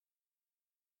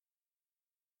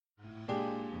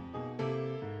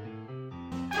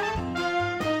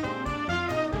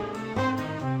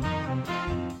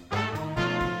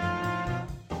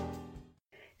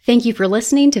Thank you for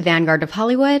listening to Vanguard of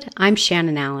Hollywood. I'm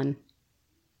Shannon Allen.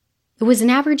 It was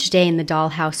an average day in the Dahl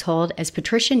household as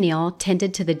Patricia Neal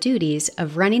tended to the duties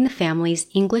of running the family's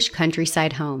English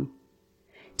countryside home.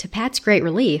 To Pat's great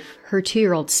relief, her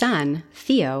 2-year-old son,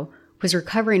 Theo, was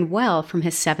recovering well from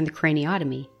his 7th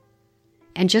craniotomy.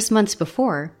 And just months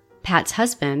before, Pat's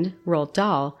husband, Roald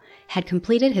Dahl, had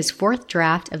completed his 4th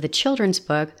draft of the children's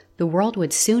book the world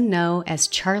would soon know as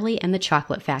Charlie and the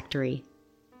Chocolate Factory.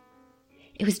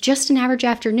 It was just an average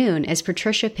afternoon as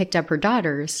Patricia picked up her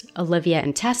daughters, Olivia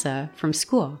and Tessa, from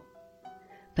school.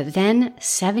 But then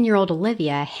 7-year-old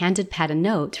Olivia handed Pat a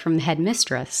note from the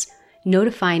headmistress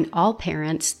notifying all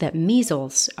parents that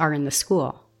measles are in the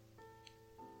school.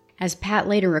 As Pat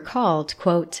later recalled,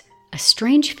 quote, "A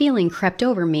strange feeling crept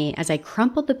over me as I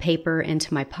crumpled the paper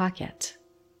into my pocket,"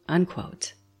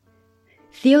 unquote.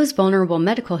 Theo's vulnerable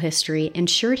medical history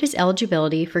ensured his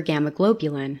eligibility for gamma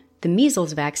globulin, the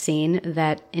measles vaccine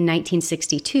that, in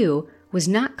 1962, was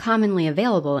not commonly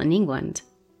available in England.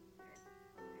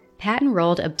 Pat and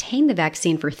Roald obtained the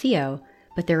vaccine for Theo,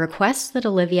 but their requests that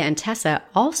Olivia and Tessa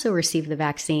also receive the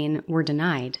vaccine were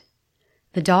denied.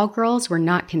 The Dahl girls were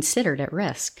not considered at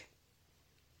risk.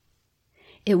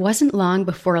 It wasn't long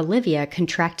before Olivia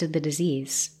contracted the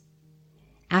disease.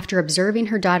 After observing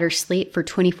her daughter sleep for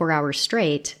 24 hours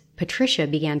straight, Patricia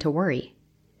began to worry.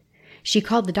 She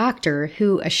called the doctor,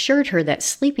 who assured her that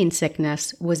sleeping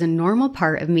sickness was a normal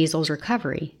part of measles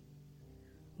recovery.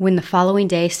 When the following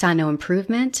day saw no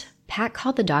improvement, Pat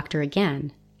called the doctor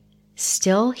again.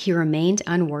 Still, he remained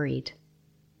unworried.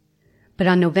 But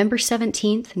on November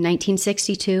 17,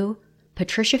 1962,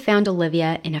 Patricia found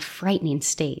Olivia in a frightening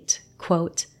state.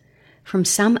 Quote, "From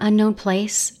some unknown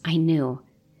place, I knew.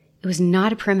 It was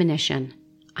not a premonition.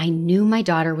 I knew my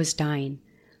daughter was dying.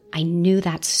 I knew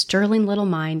that sterling little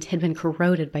mind had been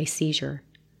corroded by seizure,"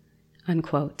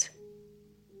 unquote.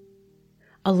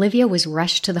 Olivia was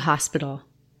rushed to the hospital.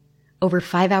 Over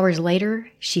 5 hours later,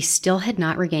 she still had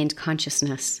not regained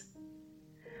consciousness.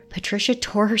 Patricia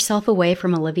tore herself away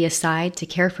from Olivia's side to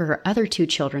care for her other 2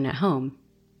 children at home.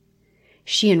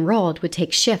 She and Roald would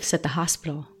take shifts at the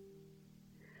hospital.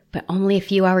 But only a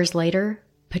few hours later,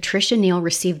 Patricia Neal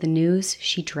received the news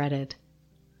she dreaded.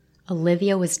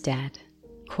 Olivia was dead.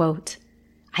 Quote,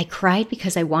 "I cried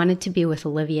because I wanted to be with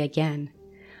Olivia again.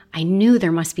 I knew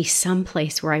there must be some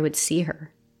place where I would see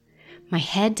her. My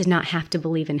head did not have to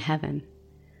believe in heaven.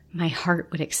 My heart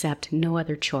would accept no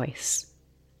other choice,"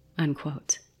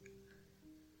 unquote.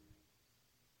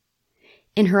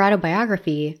 In her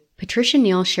autobiography, Patricia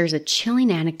Neal shares a chilling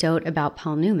anecdote about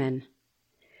Paul Newman.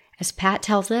 As Pat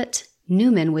tells it,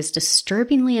 Newman was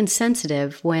disturbingly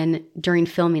insensitive when, during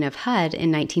filming of HUD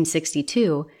in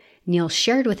 1962, Neal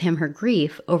shared with him her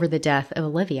grief over the death of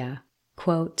Olivia.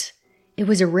 Quote, "It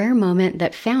was a rare moment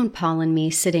that found Paul and me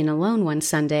sitting alone one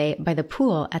Sunday by the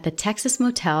pool at the Texas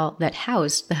motel that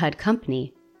housed the HUD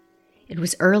company. It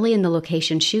was early in the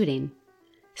location shooting.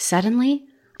 Suddenly,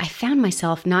 I found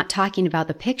myself not talking about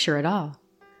the picture at all.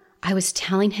 I was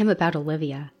telling him about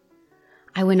Olivia.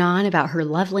 I went on about her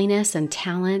loveliness and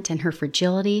talent and her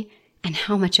fragility and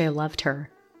how much I loved her,"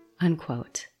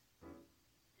 unquote.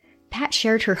 Pat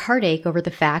shared her heartache over the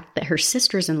fact that her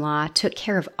sisters-in-law took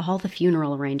care of all the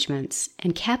funeral arrangements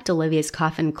and kept Olivia's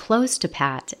coffin close to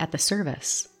Pat at the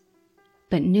service.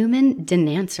 But Newman didn't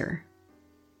answer.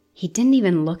 He didn't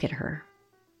even look at her.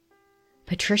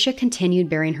 Patricia continued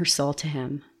bearing her soul to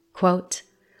him. Quote,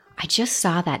 "I just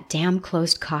saw that damn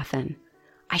closed coffin.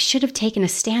 I should have taken a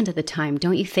stand at the time,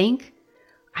 don't you think?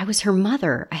 I was her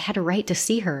mother. I had a right to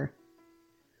see her."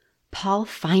 Paul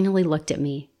finally looked at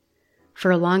me. For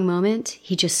a long moment,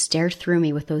 he just stared through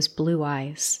me with those blue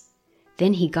eyes.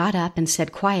 Then he got up and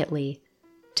said quietly,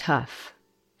 "Tough,"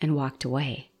 and walked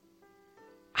away.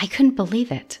 I couldn't believe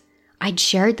it. I'd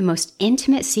shared the most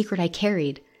intimate secret I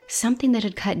carried, something that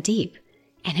had cut deep,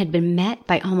 and had been met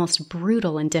by almost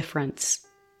brutal indifference.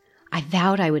 I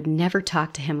vowed I would never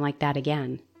talk to him like that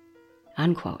again,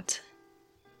 unquote.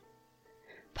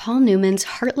 Paul Newman's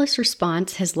heartless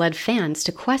response has led fans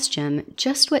to question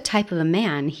just what type of a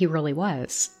man he really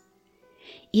was.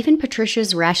 Even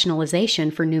Patricia's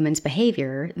rationalization for Newman's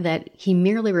behavior, that he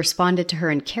merely responded to her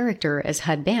in character as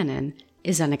Hud Bannon,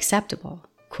 is unacceptable.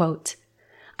 Quote,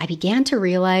 "I began to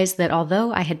realize that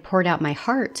although I had poured out my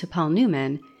heart to Paul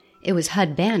Newman, it was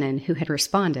Hud Bannon who had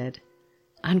responded,"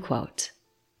 unquote.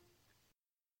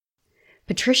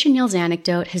 Patricia Neal's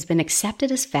anecdote has been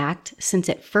accepted as fact since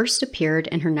it first appeared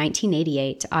in her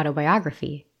 1988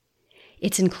 autobiography.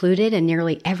 It's included in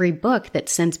nearly every book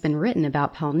that's since been written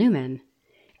about Paul Newman.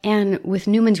 And with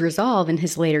Newman's resolve in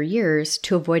his later years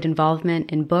to avoid involvement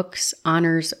in books,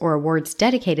 honors, or awards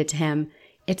dedicated to him,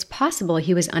 It's possible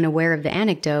he was unaware of the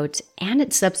anecdote and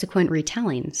its subsequent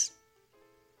retellings.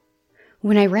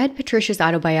 When I read Patricia's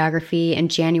autobiography in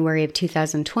January of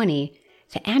 2020,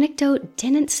 the anecdote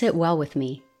didn't sit well with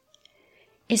me.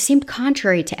 It seemed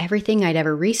contrary to everything I'd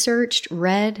ever researched,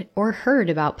 read, or heard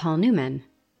about Paul Newman.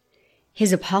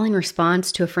 His appalling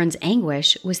response to a friend's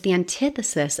anguish was the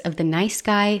antithesis of the nice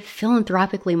guy,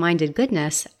 philanthropically minded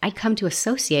goodness I'd come to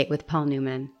associate with Paul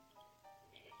Newman.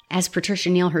 As Patricia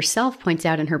Neal herself points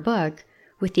out in her book,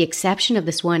 with the exception of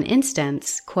this one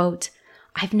instance, quote,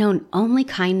 "I've known only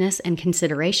kindness and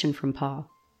consideration from Paul,"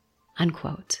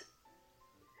 unquote.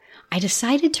 I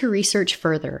decided to research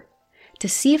further to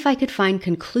see if I could find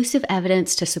conclusive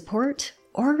evidence to support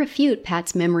or refute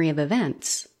Pat's memory of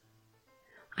events.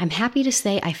 I'm happy to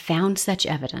say I found such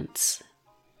evidence.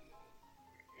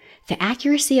 The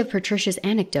accuracy of Patricia's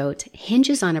anecdote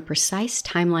hinges on a precise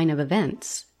timeline of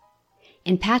events.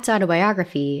 In Pat's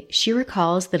autobiography, she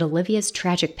recalls that Olivia's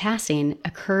tragic passing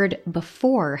occurred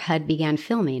before HUD began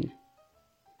filming.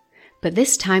 But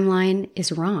this timeline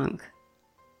is wrong.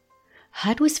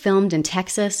 HUD was filmed in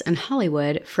Texas and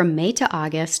Hollywood from May to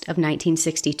August of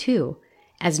 1962,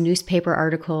 as newspaper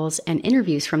articles and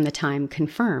interviews from the time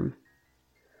confirm.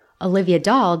 Olivia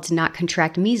Dahl did not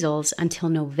contract measles until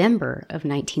November of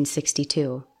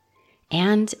 1962,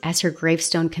 and as her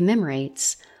gravestone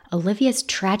commemorates, Olivia's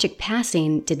tragic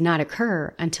passing did not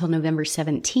occur until November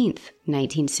 17th,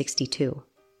 1962.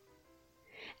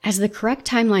 As the correct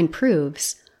timeline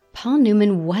proves, Paul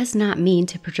Newman was not mean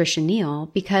to Patricia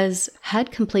Neal because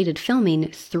HUD completed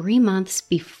filming 3 months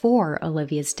before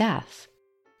Olivia's death.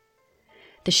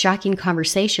 The shocking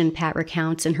conversation Pat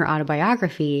recounts in her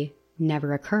autobiography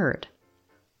never occurred.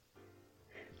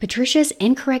 Patricia's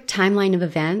incorrect timeline of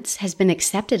events has been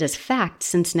accepted as fact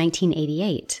since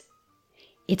 1988.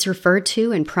 It's referred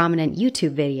to in prominent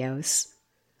YouTube videos.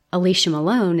 Alicia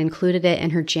Malone included it in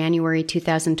her January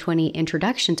 2020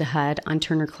 introduction to HUD on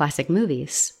Turner Classic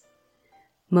Movies.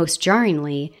 Most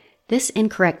jarringly, this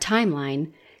incorrect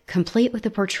timeline, complete with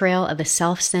the portrayal of a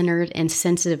self-centered and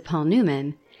sensitive Paul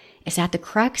Newman, is at the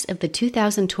crux of the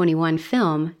 2021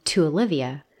 film To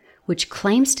Olivia, which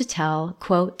claims to tell,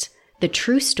 quote, "the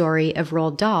true story of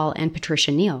Roald Dahl and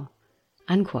Patricia Neal,"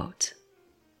 unquote.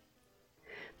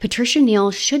 Patricia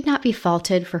Neal should not be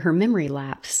faulted for her memory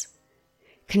lapse.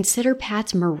 Consider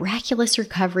Pat's miraculous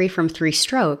recovery from 3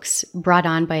 strokes brought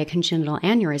on by a congenital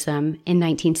aneurysm in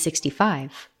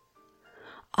 1965.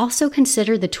 Also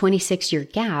consider the 26-year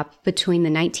gap between the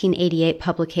 1988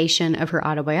 publication of her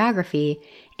autobiography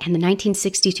and the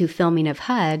 1962 filming of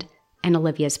HUD and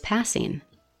Olivia's passing.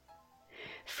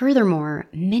 Furthermore,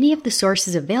 many of the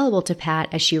sources available to Pat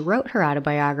as she wrote her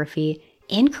autobiography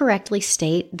incorrectly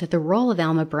state that the role of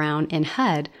Alma Brown in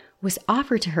HUD was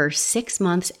offered to her 6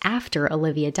 months after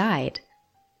Olivia died.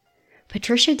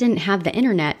 Patricia didn't have the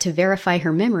internet to verify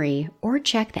her memory or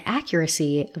check the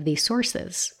accuracy of these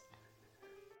sources.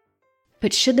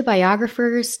 But should the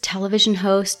biographers, television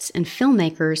hosts, and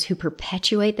filmmakers who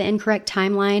perpetuate the incorrect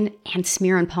timeline and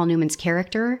smear on Paul Newman's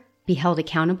character be held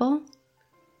accountable?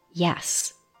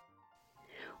 Yes.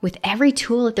 With every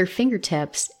tool at their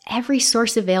fingertips, every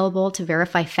source available to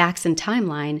verify facts and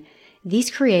timeline,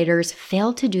 these creators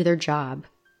failed to do their job.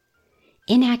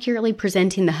 Inaccurately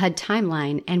presenting the HUD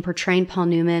timeline and portraying Paul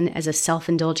Newman as a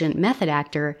self-indulgent method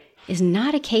actor is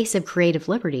not a case of creative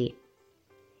liberty.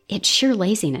 It's sheer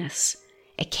laziness,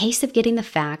 a case of getting the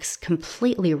facts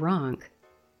completely wrong.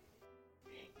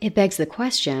 It begs the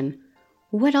question,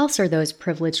 what else are those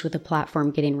privileged with a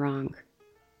platform getting wrong?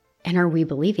 And are we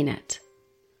believing it?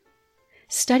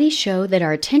 Studies show that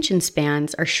our attention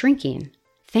spans are shrinking,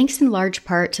 thanks in large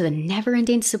part to the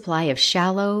never-ending supply of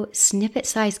shallow,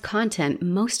 snippet-sized content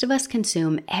most of us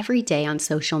consume every day on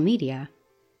social media.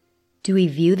 Do we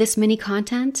view this mini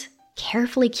content,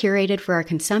 carefully curated for our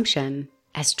consumption,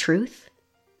 as truth?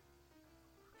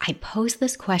 I pose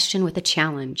this question with a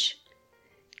challenge.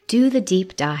 Do the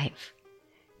deep dive.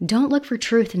 Don't look for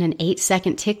truth in an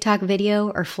 8-second TikTok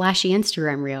video or flashy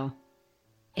Instagram reel.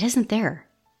 It isn't there.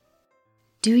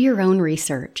 Do your own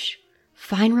research,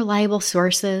 find reliable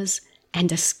sources, and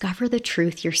discover the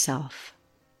truth yourself.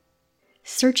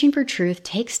 Searching for truth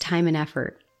takes time and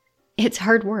effort. It's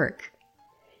hard work.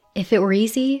 If it were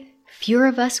easy, fewer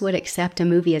of us would accept a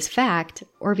movie as fact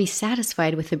or be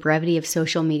satisfied with the brevity of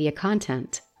social media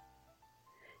content.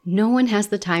 No one has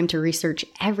the time to research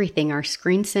everything our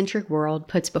screen-centric world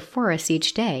puts before us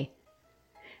each day.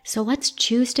 So let's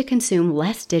choose to consume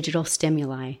less digital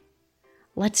stimuli.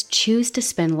 Let's choose to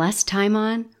spend less time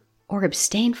on, or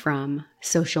abstain from,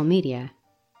 social media.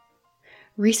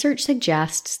 Research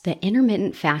suggests that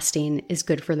intermittent fasting is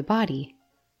good for the body.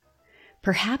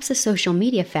 Perhaps a social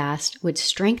media fast would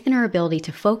strengthen our ability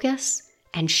to focus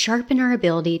and sharpen our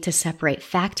ability to separate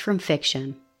fact from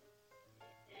fiction.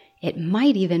 It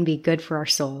might even be good for our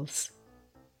souls.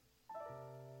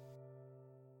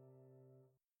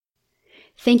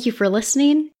 Thank you for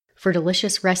listening. For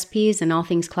delicious recipes and all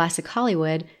things classic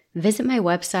Hollywood, visit my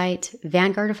website,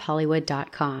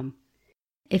 vanguardofhollywood.com.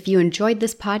 If you enjoyed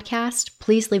this podcast,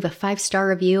 please leave a 5-star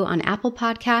review on Apple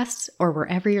Podcasts or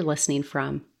wherever you're listening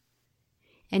from.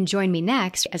 And join me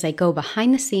next as I go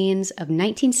behind the scenes of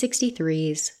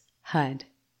 1963's HUD.